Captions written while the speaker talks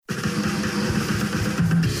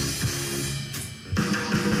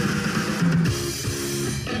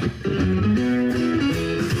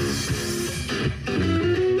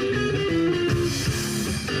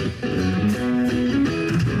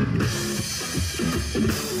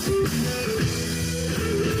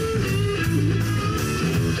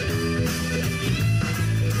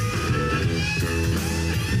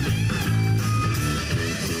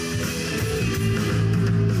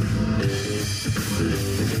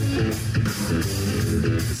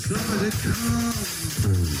Somebody come.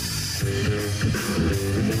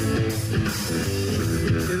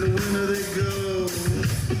 In the winter they go.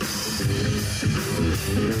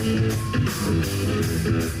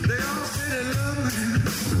 They all say they love me.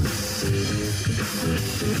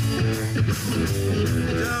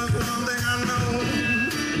 Just one thing I know.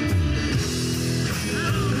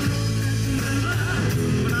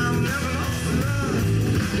 But I've never lost love.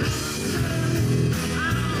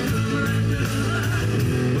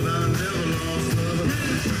 But I've never lost love.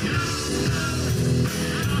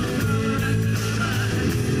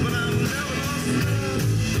 But I've never lost love.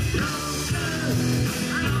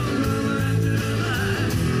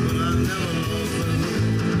 But I've never lost love.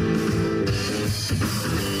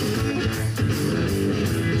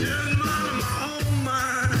 Just minding my own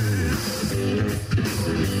mind.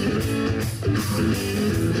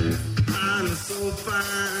 I'm so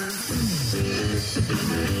fine.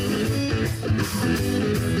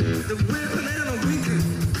 The women and the weekend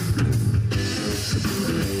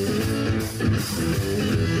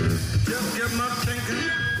just get my thinking.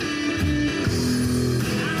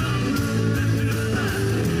 But I never lost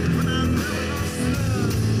love. But I never lost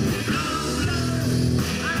love.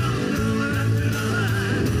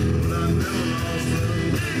 But I never lost love.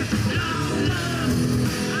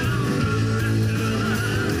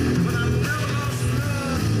 But I never lost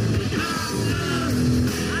love.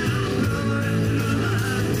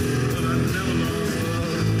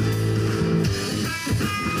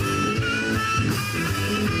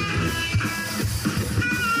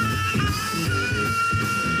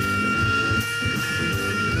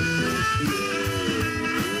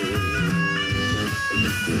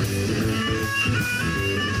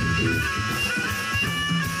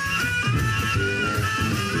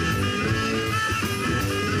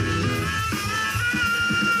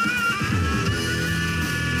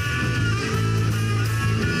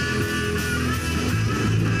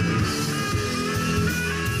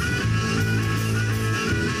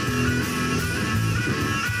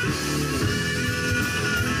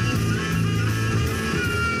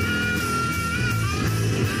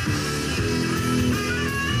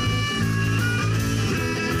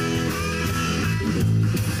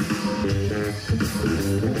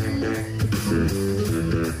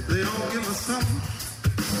 They all give us something.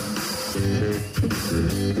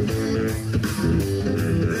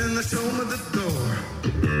 Then they show me the door.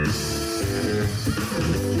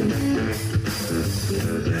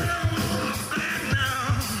 They don't want us back now.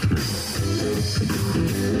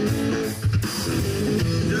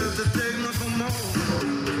 Just to take me for more.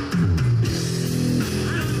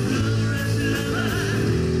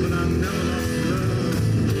 But I never lost love.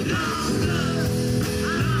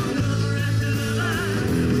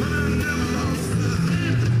 But I never lost love.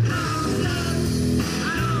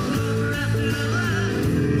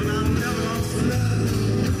 But I never lost love.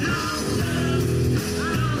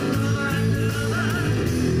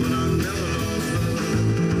 But I never lost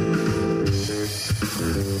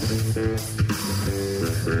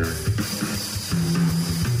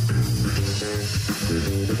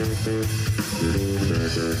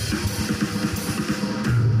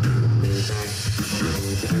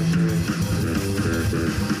love.